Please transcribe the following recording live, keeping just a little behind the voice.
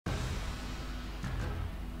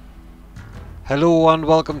Hello and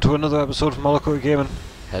welcome to another episode from Mollycoat Gaming.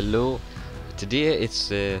 Hello. Today it's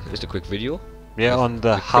just a quick video. Yeah, on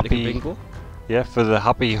the happy bingo. Yeah, for the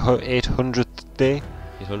happy 800th day.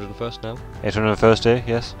 801st now. 801st day,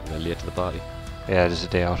 yes. We're late to the party. Yeah, just a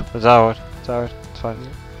day out. It's alright. It's alright. It's fine. Yeah.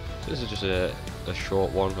 So this is just a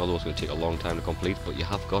short one, although it's going to take a long time to complete, but you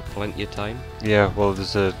have got plenty of time. Yeah, well,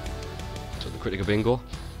 there's a So the Kritika bingo.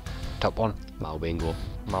 top one. Mao bingo.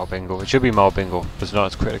 Mao bingo. It should be Mao bingo, but it's not.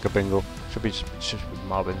 It's Kritika bingo. Should be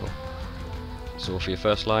Mao bingo. So for your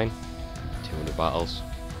first line, 200 battles.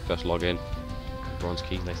 First login, bronze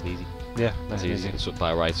key, nice and easy. Yeah, nice and easy. easy. So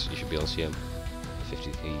by rights, you should be able to see them.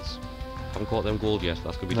 50 keys. Haven't caught them gold yet.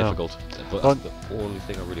 That's going to be difficult. But that's the only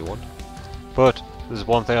thing I really want. But there's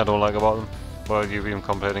one thing I don't like about them. What you've been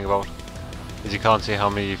complaining about is you can't see how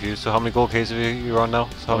many you've used. So how many gold keys have you're on now?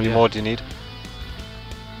 So how many more do you need?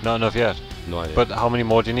 Not enough yet. No idea. But how many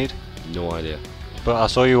more do you need? No idea. But I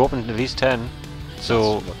saw you open at least 10.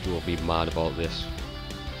 So that's what you will be mad about this.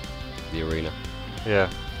 The arena. yeah.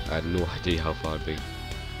 I had no idea how far it'd be.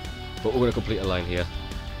 But we're going to complete a line here.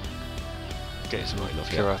 Get some Right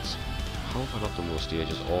enough, carrots. How have I not done those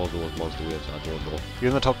stages? All those monster waves, I don't know. You're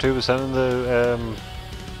in the top 2% in the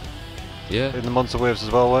Yeah, in the monster waves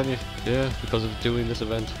as well, weren't you? yeah, because of doing this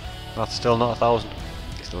event. That's still not 1,000.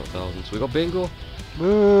 It's not 1,000. So we got bingo.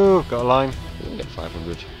 Woo! Got a line. We can get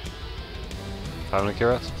 500. 500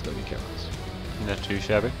 carrots. It's going to be carrots. Not too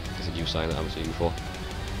shabby. It's a new sign that I haven't seen before.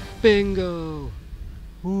 Bingo!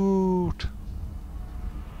 Woot!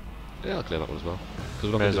 Yeah, I'll clear that one as well. Because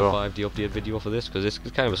we're not May going as to do well. a 5D update video for this, because it's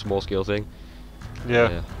kind of a small scale thing.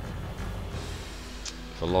 Yeah.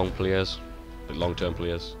 For long players, like long term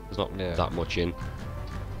players, there's not that much in.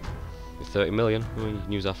 With 30 million, well, you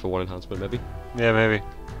can use that for one enhancement maybe. Yeah, maybe.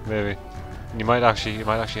 Maybe. It might actually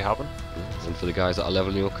happen. And for the guys that are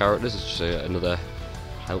leveling up characters, it's just another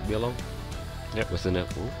help me along. Yep. With an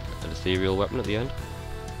ethereal weapon at the end.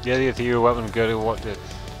 Yeah, the ethereal weapon go to what it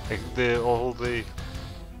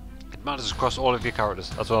matters across all of your characters.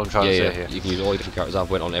 That's what I'm trying to say here. You can use all your different characters. I've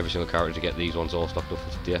went on every single character to get these ones all stocked up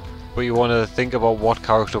for yeah. But you want to think about what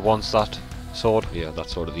character wants that sword. Yeah,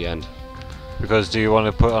 that's sort of the end. Because do you want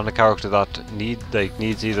to put on a character that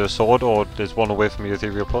needs either a sword or there's one away from your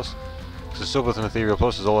ethereal plus? Because the sub with an ethereal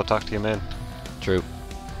plus is all attack to your main. True.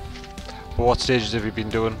 But what stages have you been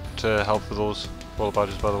doing to help for those brawler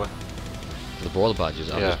badges, by the way? For the brawler badges,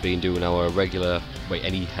 I've just been doing our regular,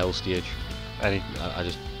 any hell stage. Any? I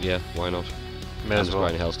just, why not? May as well.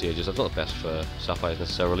 Grinding hell stages. It's not the best for sapphires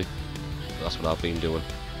necessarily, but that's what I've been doing.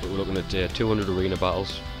 But we're looking at 200 arena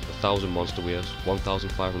battles, 1,000 monster waves,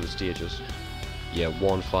 1,500 stages. Yeah,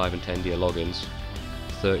 1, 5 and 10 day logins,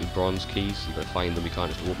 30 bronze keys, you've got to find them, you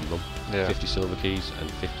can't just open them, 50 silver keys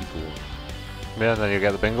and 50 gold. Yeah, and then you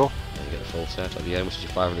get the bingo. And you get the full set at the end, which is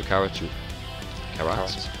your 500 carats,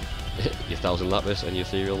 carats. Your 1,000 lapis and your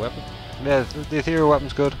ethereal weapon. Yeah, the ethereal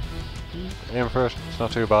weapon's good. Aim for it, it's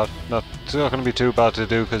not too bad. It's not going to be too bad to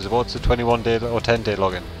do because what's a 21 day or 10 day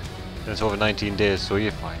login? And it's over 19 days, so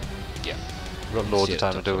you're fine. Yeah. You've got loads of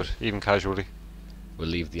time to do it, even casually. We'll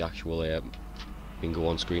leave the actual bingo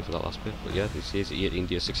on screen for that last bit, but yeah, this is 18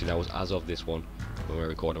 days, 16 hours as of this one, when we're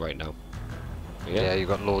recording right now. Yeah, you've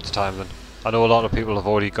got loads of time then. I know a lot of people have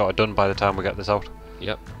already got it done by the time we get this out.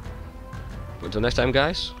 Yep. But until next time,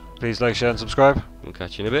 guys, please like, share and subscribe. we'll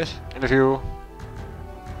catch you in a bit. In a few.